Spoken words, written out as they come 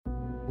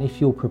If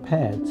you're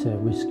prepared to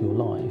risk your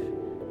life,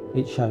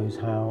 it shows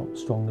how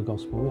strong the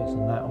gospel is,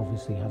 and that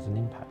obviously has an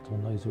impact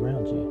on those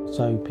around you.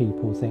 So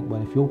people think,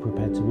 well, if you're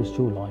prepared to risk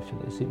your life for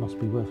this, it must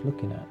be worth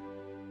looking at.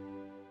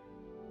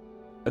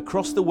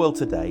 Across the world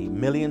today,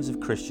 millions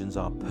of Christians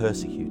are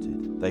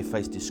persecuted. They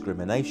face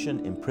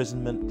discrimination,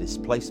 imprisonment,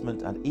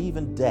 displacement, and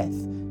even death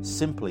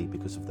simply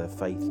because of their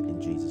faith in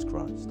Jesus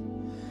Christ.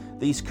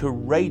 These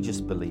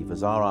courageous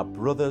believers are our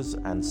brothers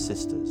and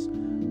sisters.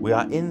 We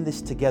are in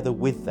this together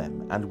with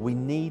them, and we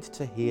need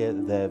to hear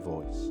their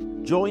voice.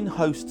 Join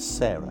host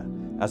Sarah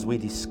as we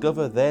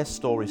discover their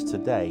stories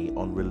today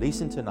on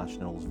Release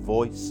International's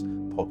Voice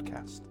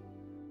podcast.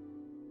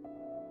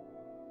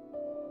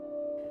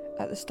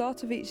 At the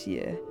start of each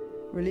year,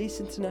 Release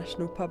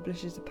International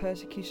publishes a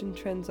Persecution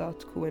Trends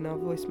article in our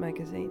Voice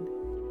magazine.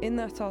 In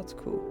that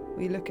article,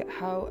 we look at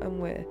how and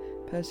where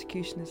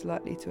persecution is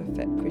likely to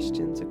affect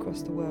Christians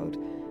across the world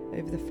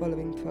over the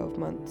following 12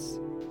 months.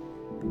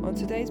 On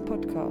today's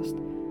podcast,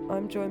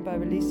 I'm joined by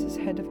Release's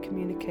Head of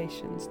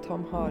Communications,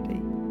 Tom Hardy.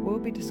 We'll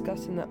be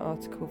discussing that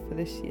article for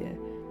this year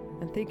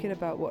and thinking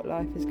about what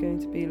life is going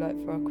to be like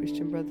for our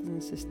Christian brothers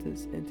and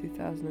sisters in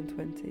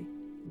 2020.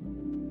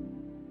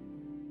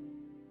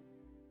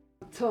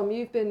 Tom,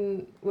 you've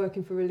been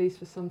working for Release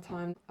for some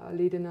time,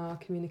 leading our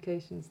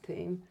communications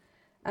team.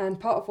 And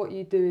part of what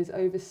you do is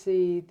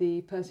oversee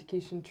the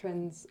Persecution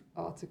Trends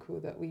article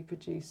that we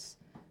produce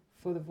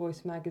for the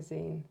Voice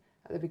magazine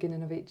at the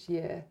beginning of each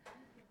year.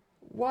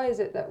 Why is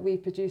it that we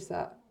produce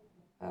that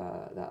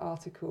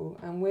article,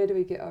 and where do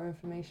we get our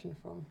information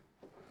from?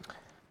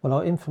 Well,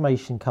 our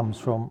information comes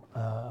from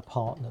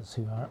partners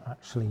who are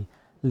actually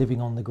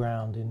living on the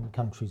ground in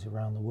countries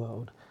around the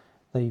world.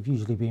 They've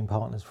usually been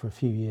partners for a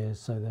few years,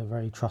 so they're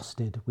very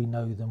trusted. We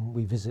know them,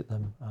 we visit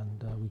them,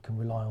 and we can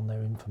rely on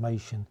their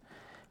information.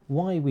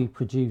 Why we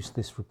produce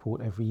this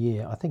report every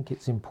year, I think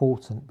it's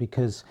important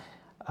because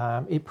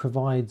it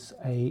provides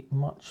a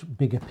much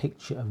bigger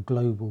picture of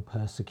global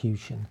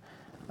persecution.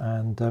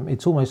 And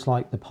it's almost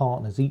like the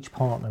partners, each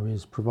partner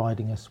is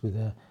providing us with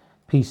a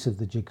piece of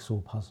the jigsaw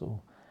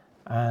puzzle.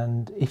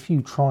 And if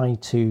you try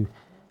to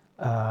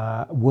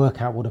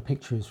work out what a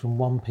picture is from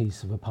one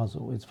piece of a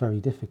puzzle, it's very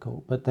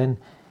difficult. But then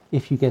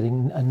if you're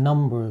getting a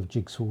number of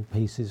jigsaw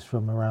pieces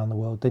from around the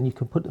world, then you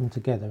can put them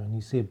together and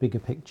you see a bigger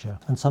picture.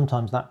 And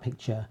sometimes that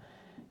picture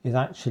is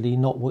actually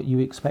not what you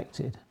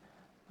expected.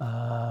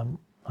 I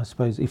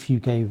suppose if you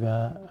gave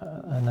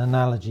an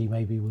analogy,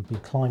 maybe would be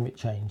climate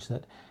change,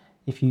 that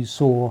if you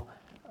saw,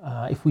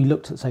 if we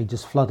looked at, say,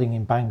 just flooding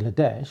in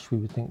Bangladesh, we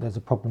would think there's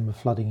a problem of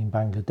flooding in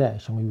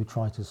Bangladesh, and we would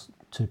try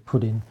to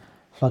put in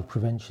flood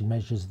prevention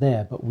measures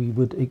there, but we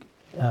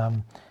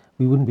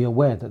wouldn't be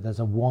aware that there's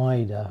a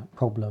wider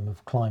problem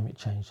of climate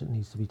change that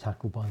needs to be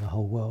tackled by the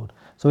whole world.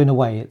 So in a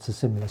way, it's a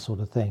similar sort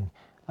of thing.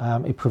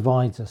 It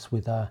provides us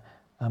with a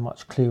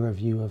much clearer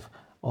view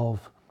of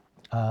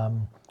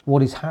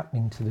what is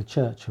happening to the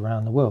church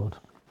around the world.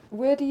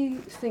 Where do you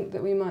think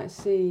that we might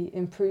see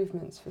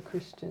improvements for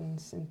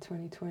Christians in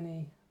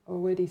 2020? Or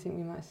where do you think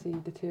we might see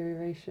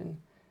deterioration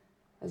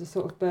as a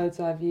sort of bird's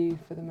eye view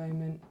for the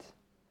moment?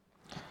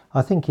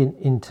 I think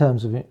in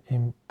terms of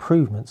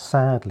improvement,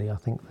 sadly, I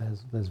think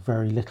there's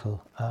very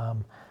little.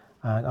 And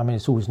I mean,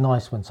 it's always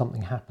nice when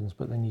something happens,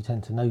 but then you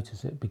tend to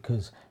notice it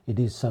because it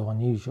is so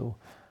unusual.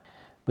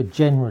 But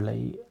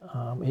generally,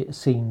 it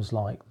seems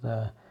like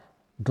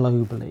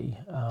globally,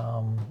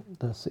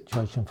 the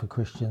situation for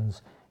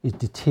Christians is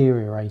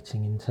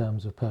deteriorating in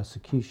terms of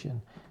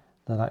persecution,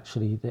 that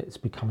actually it's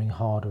becoming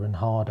harder and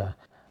harder.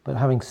 But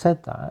having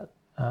said that,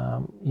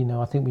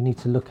 I think we need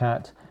to look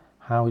at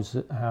how is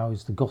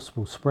the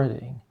gospel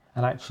spreading,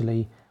 and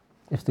actually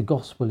if the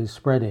gospel is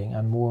spreading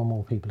and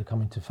more people are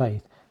coming to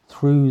faith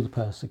through the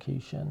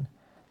persecution,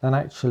 then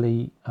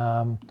actually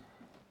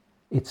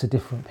it's a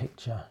different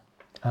picture,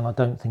 and I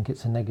don't think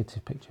it's a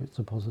negative picture, it's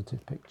a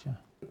positive picture.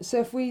 So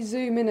if we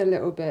zoom in a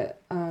little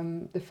bit,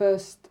 the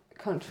first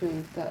country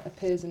that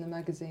appears in the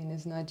magazine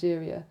is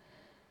Nigeria.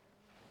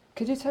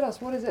 Could you tell us,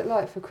 what is it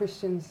like for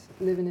Christians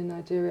living in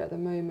Nigeria at the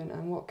moment,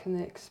 and what can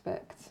they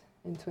expect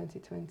in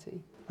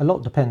 2020? A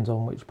lot depends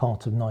on which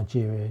part of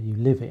Nigeria you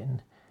live in.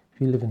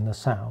 If you live in the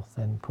south,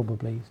 then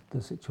probably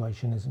the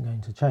situation isn't going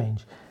to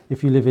change.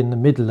 If you live in the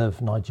middle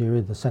of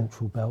Nigeria, the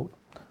central belt,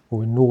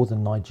 or in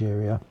northern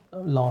Nigeria,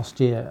 last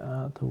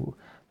year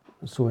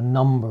saw a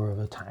number of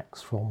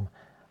attacks from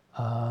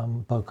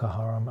Boko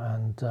Haram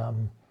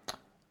and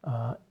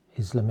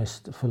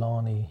Islamist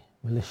Fulani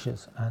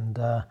militias,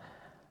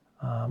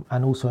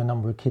 and also a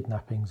number of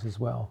kidnappings as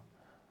well.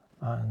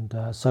 And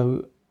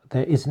so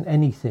there isn't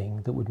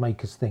anything that would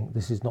make us think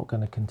this is not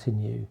going to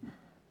continue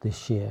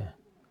this year.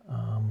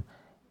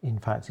 In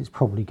fact, it's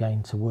probably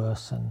going to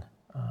worsen.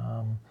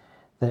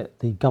 That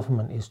the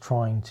government is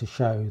trying to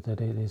show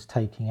that it is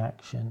taking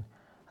action,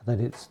 that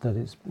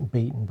it's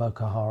beaten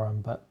Boko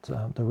Haram, but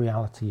the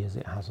reality is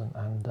it hasn't,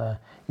 and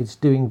it's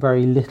doing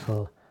very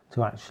little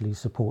to actually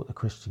support the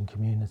Christian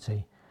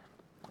community.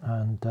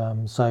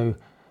 And so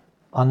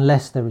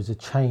unless there is a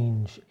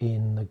change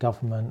in the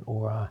government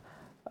or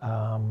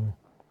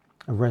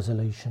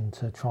resolution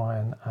to try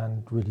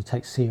and really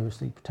take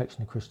seriously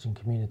protection of Christian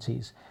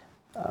communities,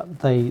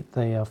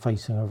 they are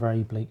facing a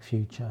very bleak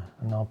future,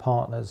 and our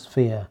partners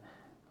fear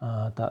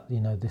that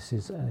this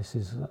is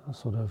a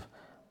sort of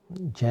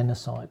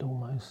genocide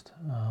almost.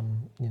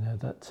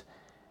 That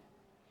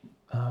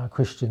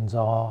Christians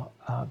are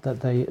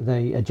that the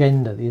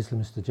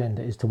Islamist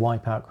agenda is to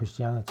wipe out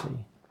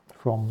Christianity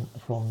from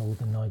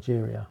northern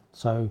Nigeria.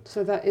 So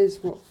that is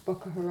what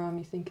Boko Haram,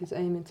 you think, is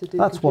aiming to do,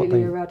 that's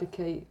completely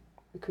eradicate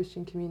the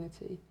Christian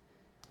community.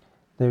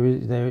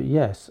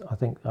 Yes, I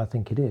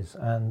think it is,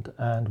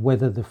 and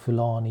whether the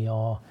Fulani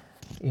are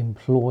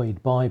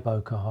employed by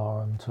Boko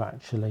Haram to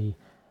actually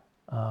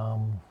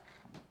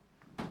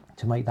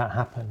to make that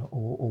happen,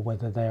 or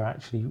whether they're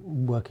actually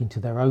working to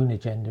their own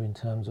agenda in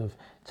terms of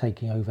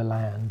taking over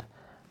land,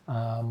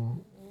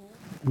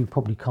 we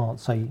probably can't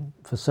say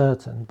for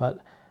certain, but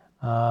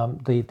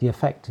the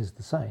effect is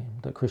the same,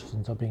 that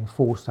Christians are being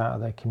forced out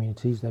of their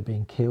communities, they're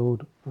being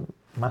killed,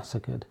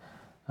 massacred,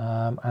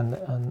 and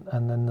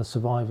then the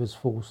survivors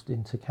forced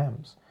into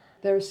camps.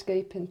 They're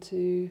escaping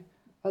to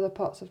other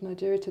parts of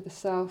Nigeria, to the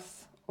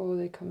south, or are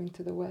they coming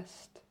to the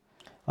west?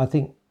 I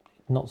think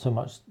not so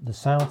much the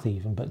south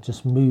even, but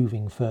just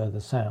moving further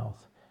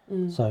south.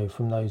 So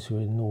from those who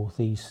are in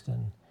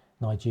northeastern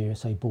Nigeria,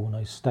 say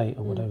Borno State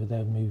or whatever,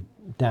 they'll move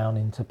down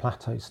into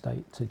Plateau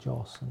State to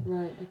Jos,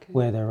 and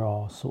where there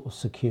are sort of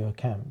secure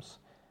camps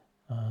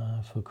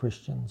for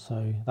Christians.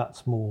 So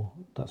that's more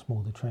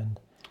the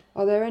trend.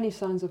 Are there any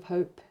signs of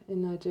hope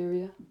in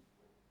Nigeria?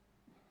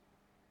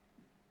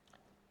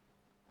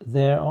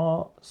 There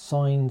are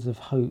signs of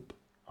hope,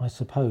 I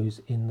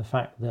suppose, in the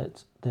fact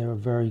that there are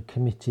very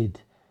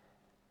committed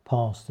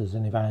pastors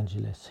and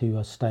evangelists who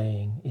are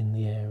staying in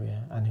the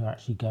area and who are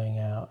actually going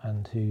out,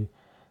 and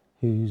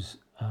whose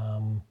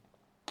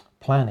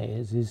plan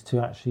is to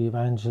actually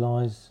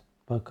evangelise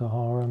Boko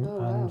Haram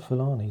and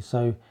Fulani.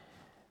 So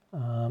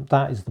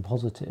that is the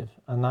positive,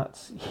 and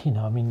that's,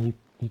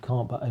 you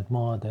can't but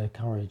admire their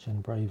courage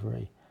and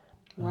bravery.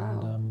 Wow,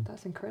 and,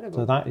 that's incredible.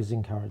 So that is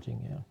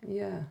encouraging,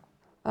 yeah.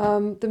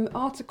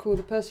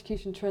 The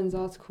Persecution Trends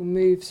article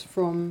moves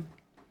from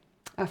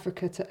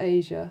Africa to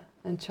Asia,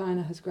 and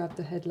China has grabbed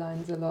the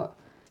headlines a lot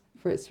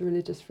for its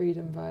religious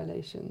freedom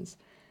violations.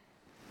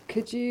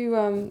 Could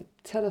you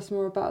tell us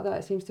more about that?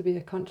 It seems to be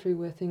a country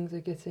where things are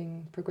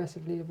getting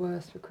progressively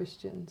worse for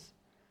Christians.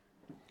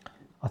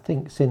 I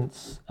think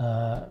since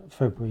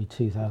February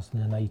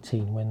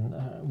 2018, when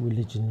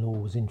religion law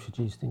was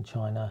introduced in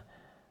China,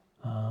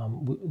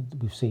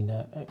 we've seen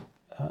a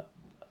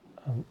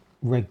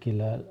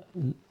regular,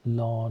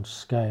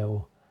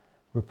 large-scale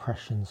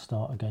repression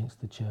start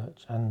against the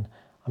church. And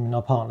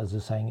our partners are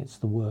saying it's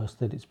the worst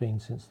that it's been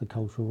since the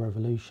Cultural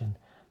Revolution.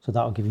 So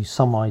that'll give you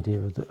some idea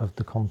of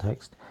the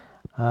context.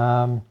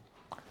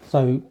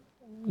 So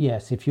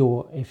yes, if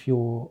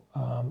you're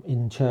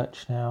in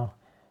church now,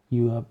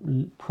 you are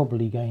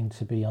probably going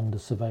to be under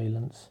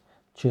surveillance.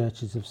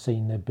 Churches have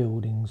seen their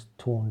buildings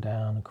torn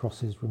down,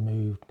 crosses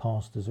removed,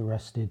 pastors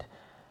arrested,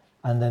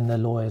 and then the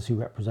lawyers who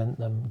represent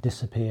them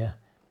disappear.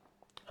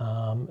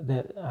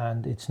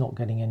 And it's not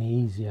getting any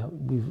easier.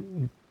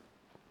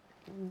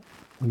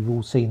 We've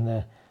all seen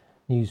the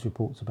news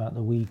reports about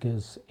the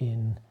Uyghurs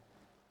in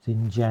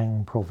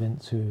Xinjiang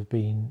province who have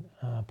been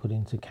put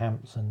into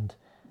camps and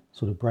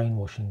sort of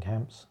brainwashing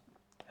camps,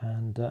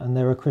 and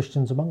there are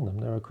Christians among them.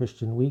 There are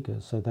Christian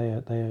Uyghurs, so they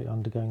are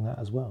undergoing that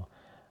as well.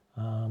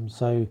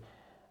 So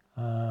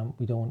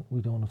we don't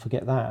want to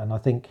forget that. And I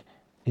think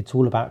it's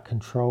all about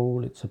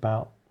control. It's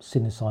about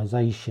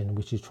Sinicization,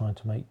 which is trying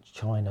to make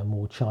China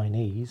more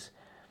Chinese,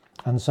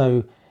 and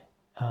so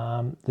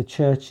the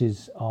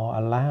churches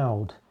are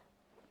allowed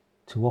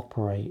to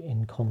operate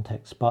in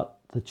context, but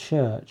the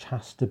church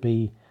has to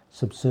be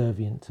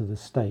subservient to the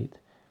state.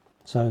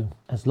 So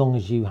as long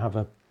as you have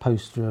a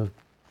poster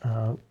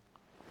of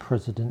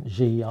President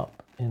Xi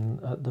up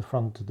at the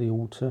front of the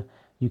altar,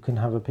 you can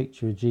have a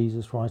picture of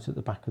Jesus right at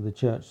the back of the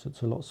church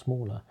that's a lot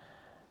smaller,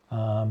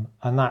 and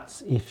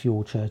that's if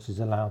your church is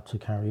allowed to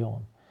carry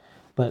on.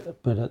 But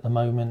at the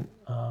moment,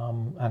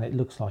 and it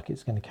looks like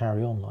it's going to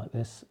carry on like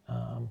this,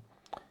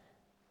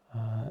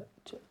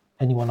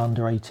 anyone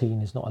under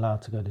 18 is not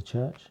allowed to go to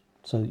church.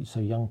 So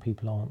young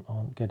people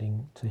aren't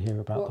getting to hear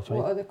about the faith.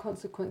 What are the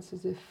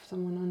consequences if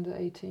someone under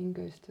 18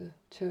 goes to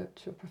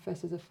church or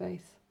professes a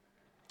faith?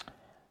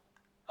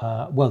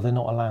 Well, they're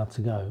not allowed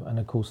to go, and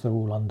of course they're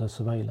all under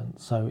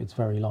surveillance. So it's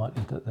very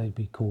likely that they'd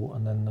be caught,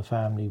 and then the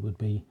family would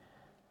be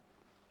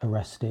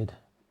arrested,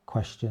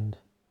 questioned.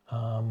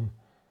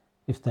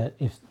 If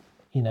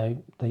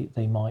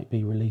they might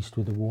be released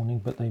with a warning,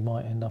 but they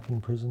might end up in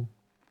prison.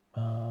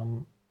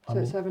 So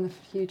it's having a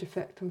huge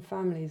effect on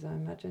families, I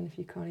imagine, if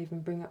you can't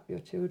even bring up your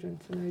children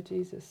to know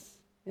Jesus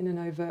in an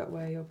overt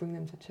way or bring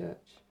them to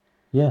church.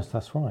 Yes,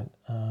 that's right.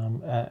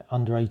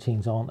 Under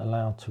 18s aren't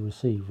allowed to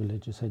receive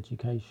religious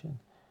education.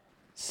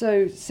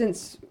 So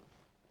since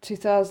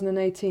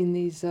 2018,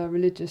 these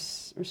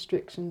religious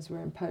restrictions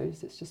were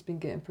imposed. It's just been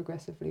getting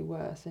progressively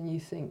worse, and you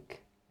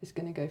think it's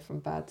going to go from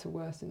bad to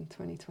worse in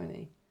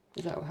 2020?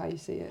 Is that how you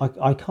see it?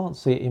 I can't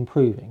see it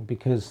improving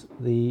because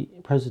the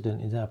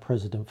president is our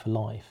president for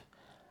life,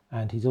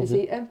 and he's Is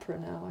obviously. he emperor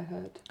now? I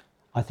heard.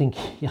 I think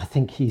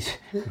he's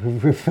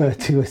referred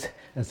to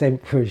as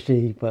Emperor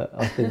Xi, but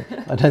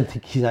I don't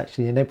think he's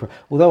actually an emperor.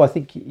 Although I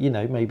think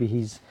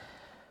maybe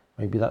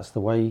that's the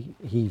way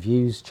he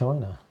views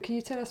China. Can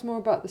you tell us more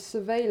about the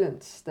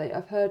surveillance state?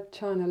 I've heard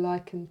China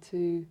likened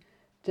to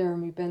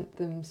Jeremy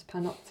Bentham's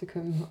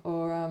Panopticon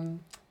or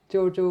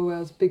George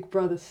Orwell's Big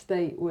Brother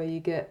state, where you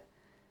get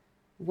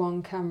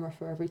one camera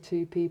for every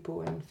two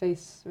people and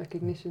face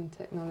recognition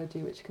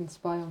technology which can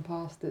spy on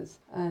pastors.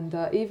 And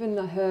even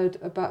I heard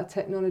about a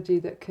technology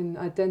that can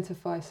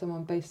identify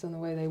someone based on the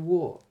way they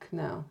walk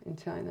now in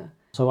China.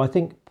 So I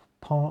think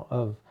part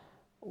of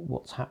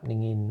what's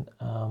happening in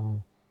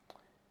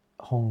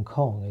Hong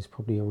Kong is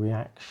probably a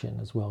reaction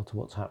as well to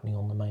what's happening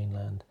on the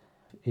mainland.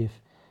 If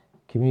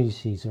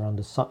communities are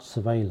under such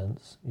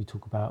surveillance, you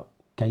talk about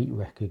gait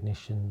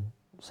recognition,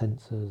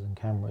 sensors and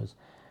cameras,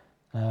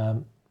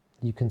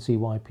 you can see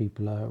why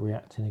people are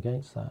reacting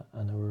against that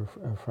and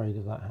are afraid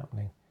of that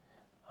happening.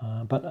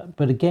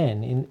 But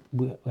again,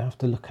 we have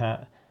to look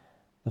at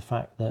the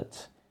fact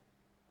that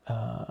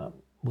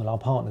our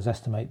partners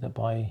estimate that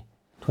by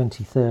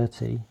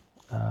 2030,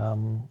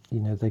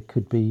 there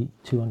could be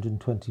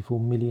 224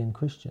 million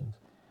Christians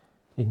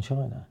in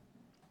China.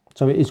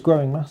 So it is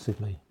growing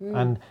massively.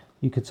 And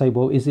you could say,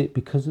 well, is it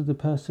because of the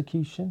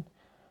persecution,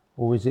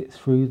 or is it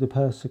through the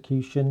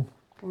persecution?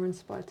 Or in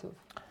spite of?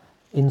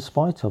 In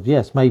spite of,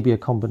 yes, maybe a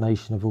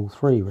combination of all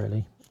three,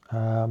 really.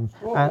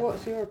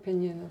 What's your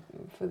opinion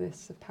for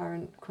this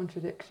apparent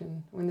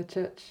contradiction? When the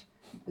church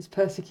is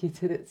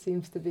persecuted, it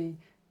seems to be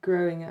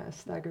growing at a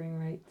staggering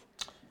rate.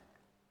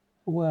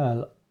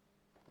 Well,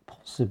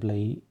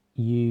 possibly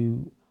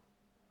you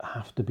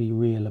have to be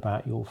real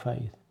about your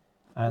faith.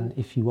 And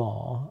if you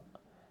are,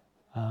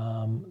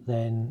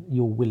 then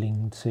you're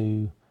willing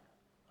to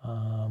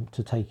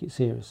take it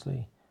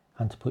seriously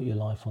and to put your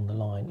life on the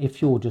line.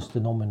 If you're just a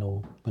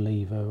nominal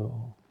believer,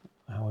 or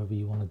however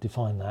you want to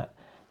define that,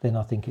 then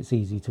I think it's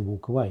easy to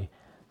walk away.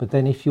 But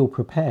then if you're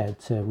prepared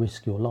to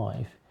risk your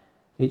life,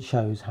 it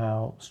shows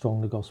how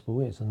strong the gospel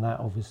is, and that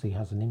obviously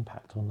has an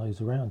impact on those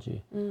around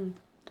you.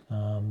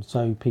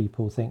 So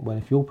people think, well,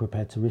 if you're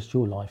prepared to risk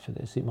your life for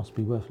this, it must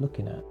be worth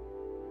looking at.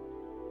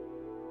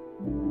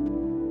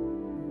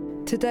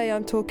 Today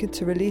I'm talking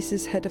to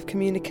Release's Head of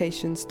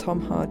Communications, Tom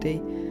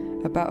Hardy,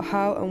 about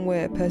how and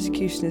where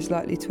persecution is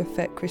likely to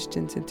affect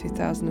Christians in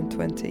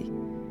 2020.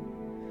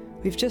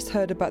 We've just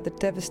heard about the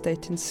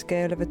devastating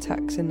scale of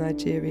attacks in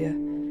Nigeria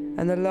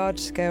and the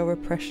large-scale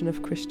repression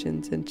of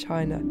Christians in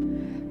China,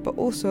 but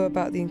also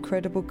about the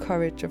incredible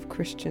courage of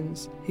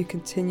Christians who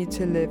continue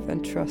to live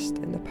and trust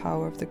in the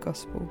power of the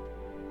gospel.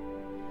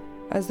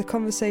 As the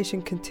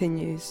conversation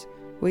continues,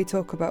 we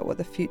talk about what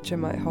the future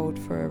might hold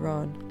for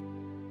Iran.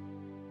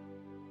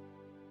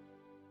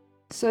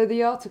 So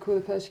the article,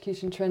 the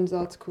Persecution Trends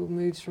article,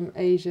 moves from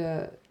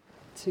Asia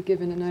to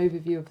giving an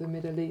overview of the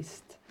Middle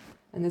East.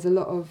 And there's a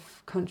lot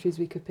of countries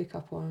we could pick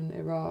up on,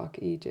 Iraq,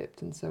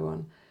 Egypt and so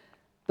on.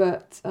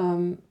 But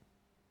can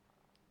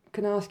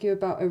I ask you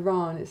about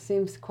Iran? It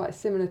seems quite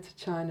similar to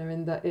China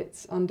in that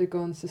it's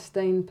undergone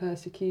sustained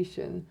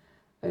persecution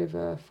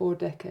over 4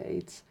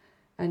 decades,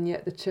 and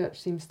yet the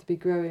church seems to be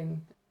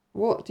growing.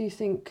 What do you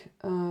think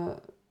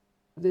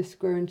this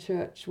growing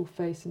church will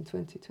face in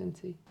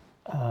 2020?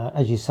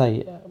 As you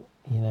say,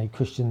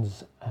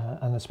 Christians,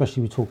 and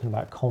especially we're talking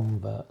about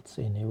converts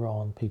in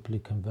Iran, people who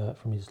convert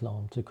from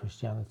Islam to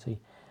Christianity,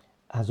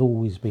 has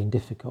always been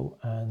difficult.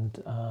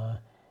 And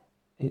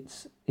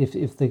it's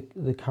if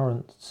the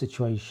current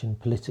situation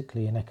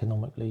politically and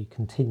economically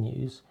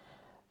continues,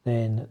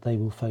 then they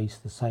will face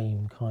the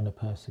same kind of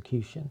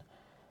persecution.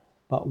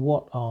 But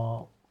what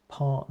our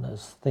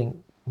partners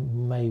think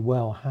may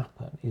well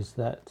happen is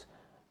that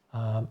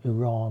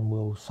Iran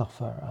will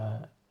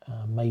suffer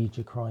a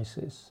major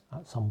crisis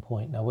at some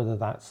point. Now, whether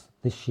that's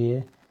this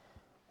year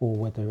or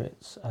whether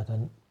it's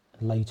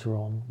later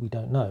on, we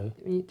don't know.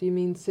 Do you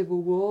mean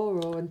civil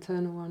war or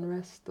internal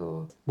unrest,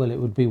 or? Well, it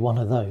would be one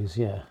of those,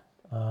 yeah.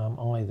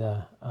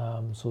 Either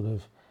sort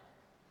of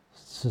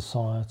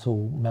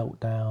societal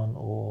meltdown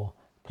or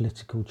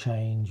political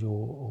change,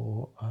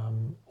 or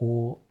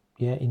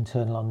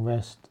internal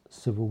unrest,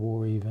 civil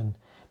war even.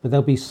 But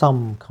there'll be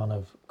some kind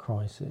of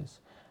crisis,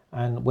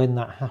 and when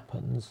that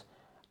happens,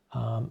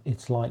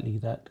 it's likely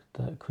that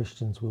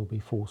Christians will be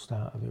forced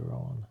out of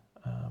Iran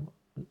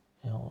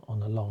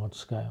on a large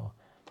scale.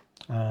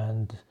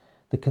 And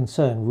the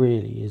concern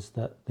really is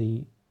that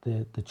the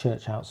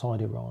church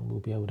outside Iran will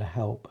be able to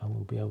help and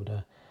will be able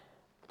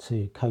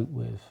to cope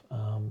with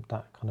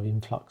that kind of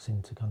influx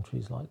into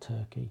countries like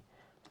Turkey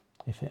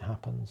if it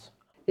happens.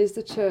 Is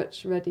the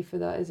church ready for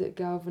that? Is it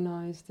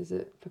galvanised? Is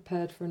it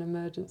prepared for an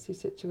emergency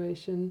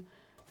situation?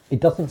 It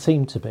doesn't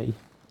seem to be.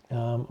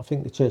 I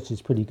think the church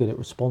is pretty good at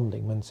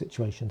responding when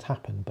situations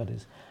happen, but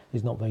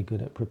is not very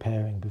good at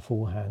preparing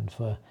beforehand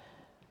for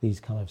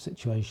these kind of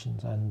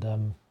situations.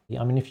 And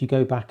if you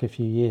go back a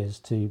few years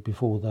to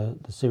before the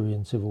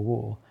Syrian civil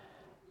war,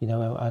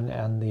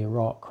 and the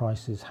Iraq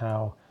crisis,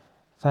 how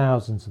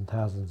thousands and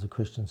thousands of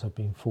Christians have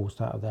been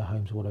forced out of their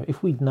homes or whatever.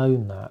 If we'd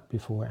known that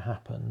before it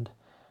happened,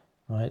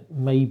 right,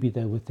 maybe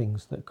there were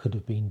things that could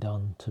have been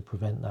done to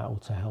prevent that or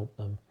to help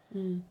them.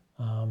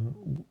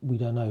 We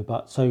don't know.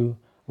 But so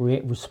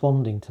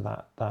responding to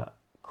that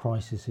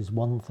crisis is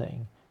one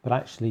thing. But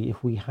actually,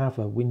 if we have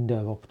a window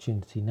of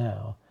opportunity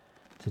now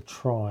to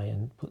try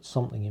and put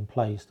something in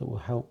place that will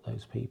help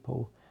those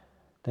people,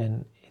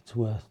 then it's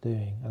worth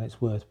doing, and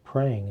it's worth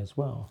praying as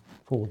well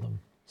for them.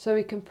 So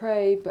we can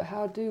pray, but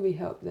how do we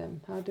help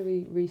them? How do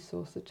we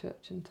resource the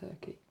church in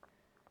Turkey?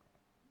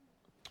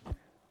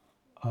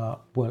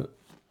 Well,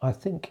 I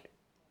think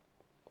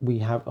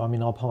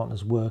our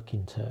partners work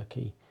in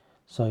Turkey,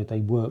 so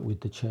they work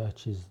with the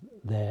churches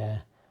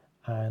there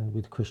and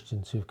with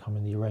Christians who have come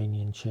in the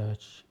Iranian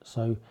church.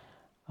 So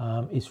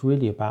it's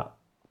really about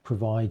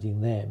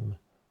providing them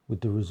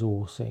with the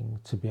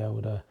resourcing to be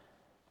able to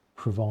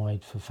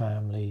provide for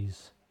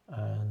families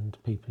and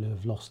people who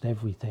have lost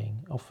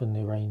everything. Often the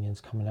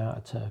Iranians coming out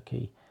of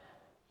Turkey,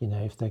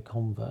 if they're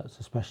converts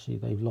especially,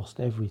 they've lost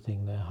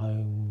everything, their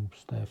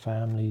homes, their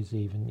families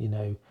even,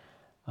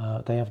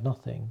 they have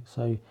nothing.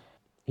 So,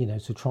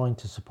 so trying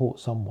to support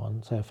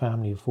someone, say a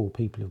family of 4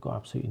 people who've got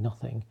absolutely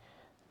nothing,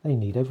 they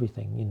need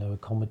everything,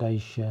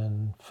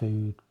 accommodation,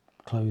 food,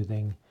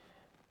 clothing,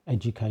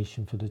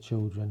 education for the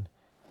children,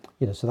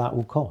 so that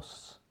all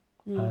costs.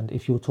 And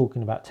if you're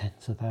talking about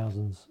tens of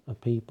thousands of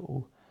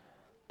people,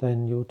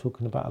 then you're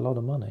talking about a lot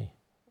of money.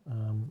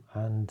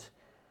 And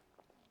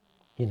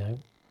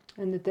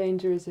the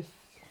danger is if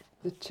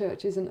the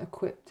church isn't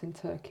equipped in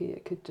Turkey,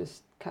 it could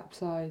just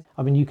capsize.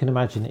 I mean, you can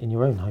imagine it in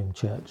your own home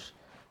church,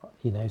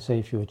 say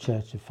if you're a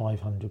church of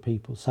 500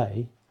 people,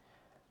 say,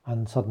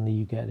 and suddenly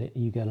you get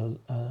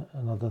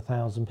another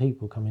 1,000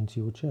 people come into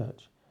your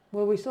church.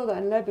 Well, we saw that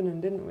in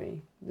Lebanon, didn't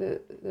we? There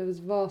was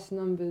vast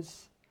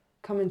numbers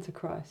coming to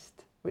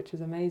Christ, which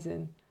was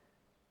amazing.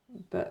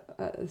 But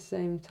at the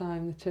same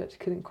time, the church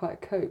couldn't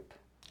quite cope.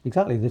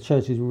 Exactly. The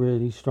church is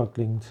really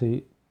struggling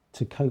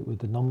to cope with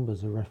the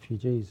numbers of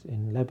refugees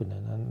in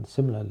Lebanon, and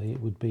similarly it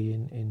would be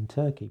in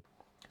Turkey.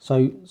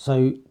 So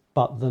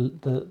but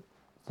the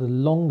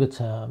longer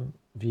term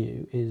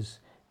view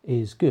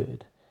is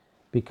good,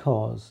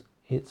 because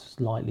it's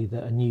likely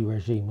that a new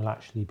regime will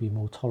actually be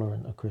more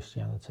tolerant of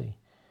Christianity.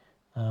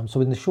 So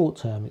in the short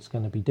term, it's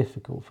going to be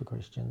difficult for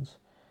Christians.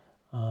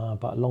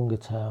 But longer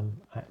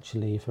term,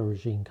 actually, if a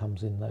regime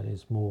comes in that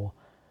is more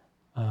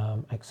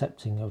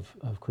accepting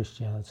of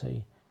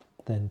Christianity,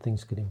 then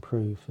things could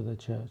improve for the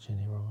church in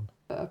Iran.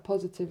 A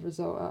positive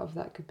result out of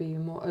that could be a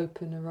more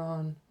open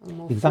Iran, a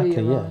more Exactly,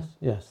 free Iran.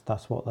 Yes,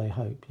 that's what they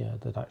hope,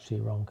 that actually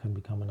Iran can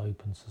become an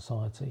open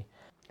society.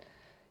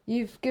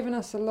 You've given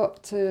us a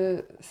lot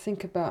to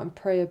think about and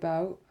pray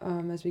about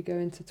as we go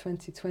into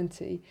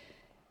 2020.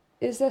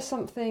 Is there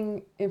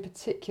something in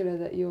particular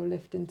that you're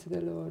lifting to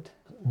the Lord?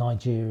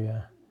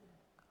 Nigeria.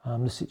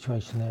 The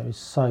situation there is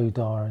so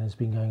dire and has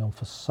been going on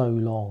for so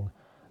long.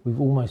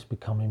 We've almost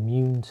become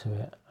immune to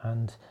it,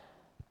 and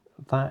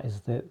that is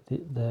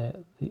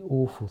the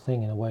awful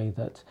thing in a way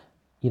that,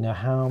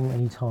 how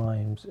many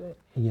times,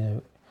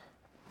 do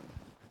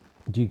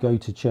you go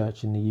to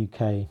church in the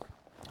UK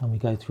and we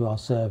go through our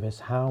service,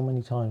 how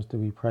many times do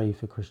we pray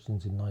for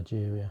Christians in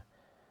Nigeria?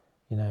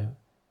 And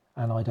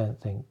I don't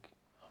think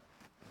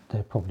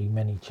there are probably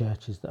many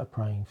churches that are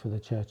praying for the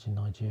church in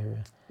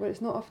Nigeria. Well,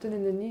 it's not often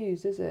in the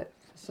news, is it?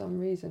 For some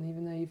reason,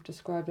 even though you've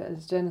described it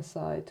as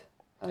genocide,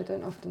 I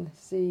don't often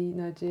see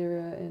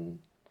Nigeria in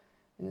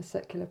the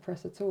secular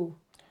press at all.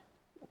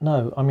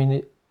 No, I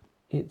mean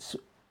it's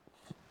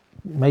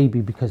maybe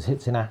because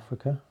it's in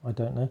Africa, I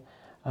don't know.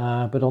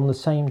 But on the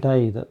same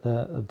day that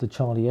the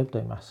Charlie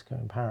Hebdo massacre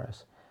in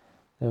Paris,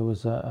 there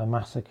was a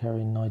massacre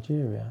in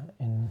Nigeria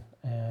in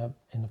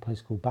a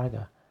place called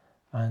Baga.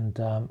 And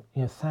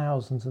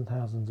thousands and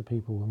thousands of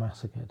people were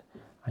massacred,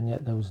 and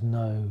yet there was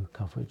no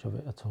coverage of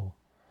it at all.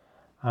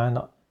 And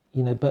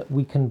but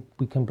we can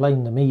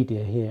blame the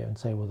media here and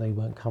say, well, they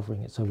weren't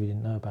covering it, so we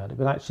didn't know about it.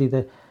 But actually,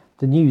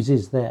 the news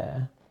is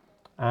there,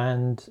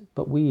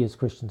 but we as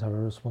Christians have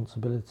a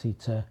responsibility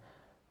to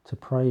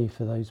pray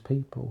for those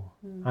people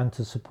and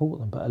to support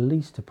them, but at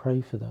least to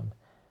pray for them.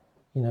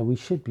 We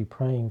should be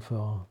praying for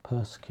our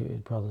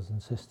persecuted brothers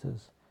and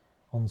sisters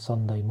on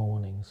Sunday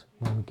mornings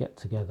when we get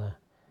together.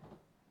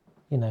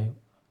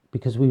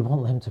 Because we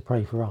want them to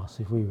pray for us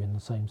if we were in the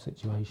same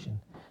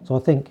situation. So I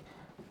think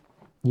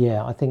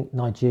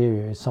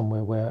Nigeria is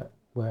somewhere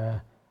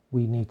where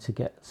we need to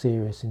get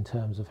serious in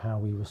terms of how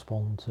we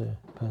respond to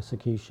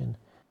persecution,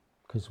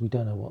 because we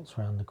don't know what's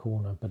around the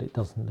corner, but it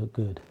doesn't look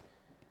good.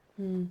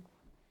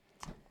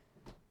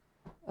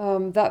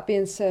 That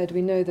being said,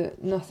 we know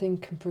that nothing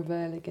can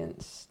prevail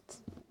against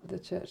the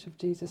Church of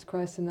Jesus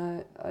Christ,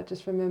 and I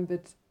just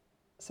remembered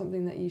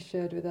something that you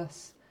shared with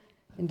us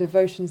in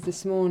devotions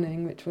this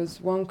morning, which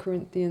was 1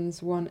 Corinthians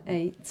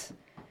 1:8,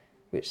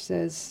 which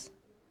says,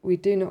 "We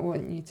do not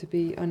want you to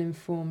be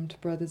uninformed,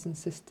 brothers and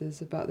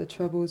sisters, about the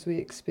troubles we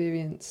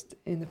experienced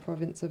in the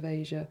province of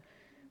Asia.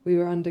 We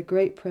were under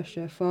great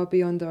pressure, far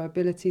beyond our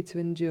ability to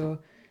endure,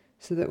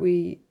 so that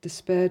we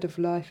despaired of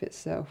life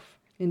itself.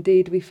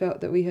 Indeed, we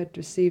felt that we had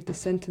received the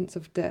sentence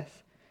of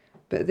death.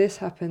 But this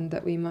happened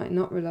that we might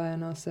not rely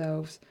on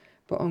ourselves,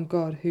 but on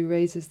God, who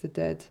raises the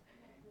dead.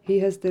 He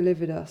has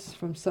delivered us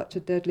from such a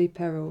deadly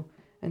peril,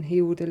 and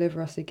he will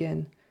deliver us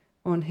again.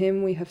 On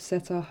him we have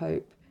set our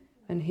hope,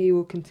 and he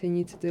will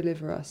continue to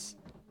deliver us,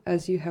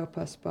 as you help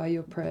us by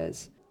your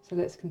prayers. So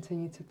let's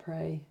continue to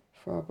pray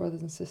for our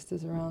brothers and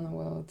sisters around the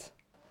world.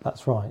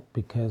 That's right,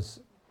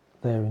 because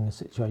they're in a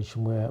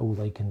situation where all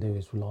they can do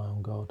is rely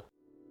on God.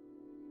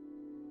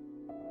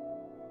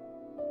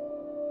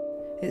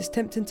 It's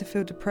tempting to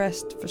feel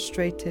depressed,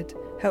 frustrated,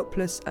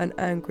 helpless and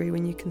angry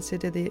when you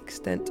consider the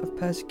extent of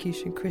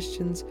persecution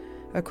Christians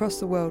across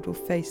the world will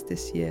face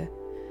this year.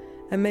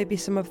 And maybe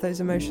some of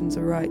those emotions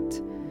are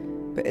right.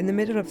 But in the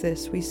middle of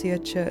this, we see a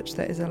church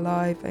that is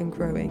alive and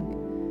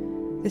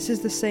growing. This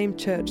is the same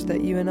church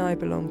that you and I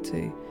belong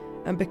to,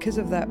 and because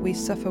of that we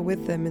suffer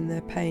with them in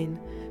their pain,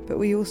 but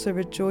we also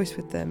rejoice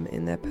with them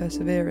in their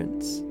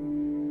perseverance.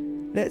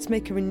 Let's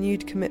make a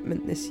renewed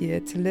commitment this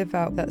year to live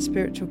out that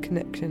spiritual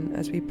connection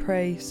as we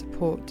pray,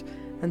 support,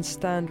 and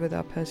stand with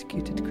our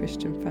persecuted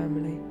Christian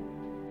family.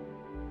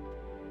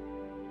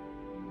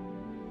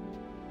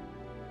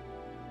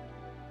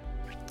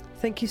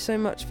 Thank you so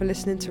much for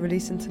listening to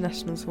Release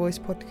International's Voice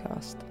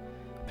podcast.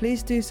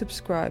 Please do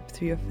subscribe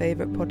through your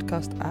favourite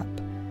podcast app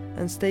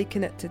and stay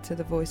connected to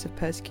the voice of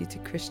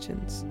persecuted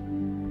Christians.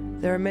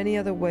 There are many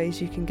other ways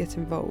you can get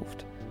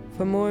involved.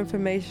 For more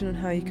information on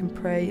how you can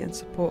pray and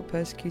support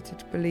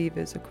persecuted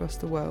believers across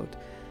the world,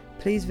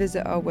 please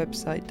visit our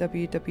website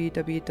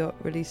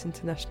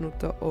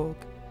www.releaseinternational.org.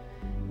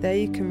 There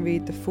you can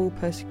read the full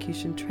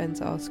Persecution Trends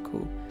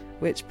article,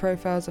 which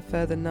profiles a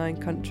further 9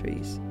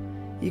 countries.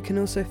 You can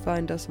also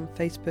find us on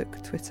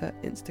Facebook, Twitter,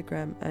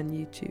 Instagram and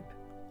YouTube.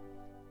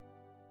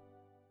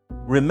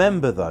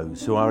 Remember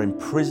those who are in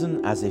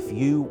prison as if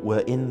you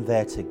were in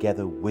there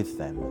together with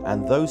them,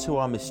 and those who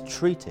are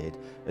mistreated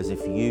as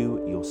if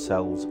you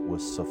yourselves were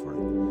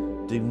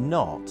suffering. Do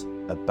not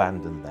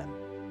abandon them.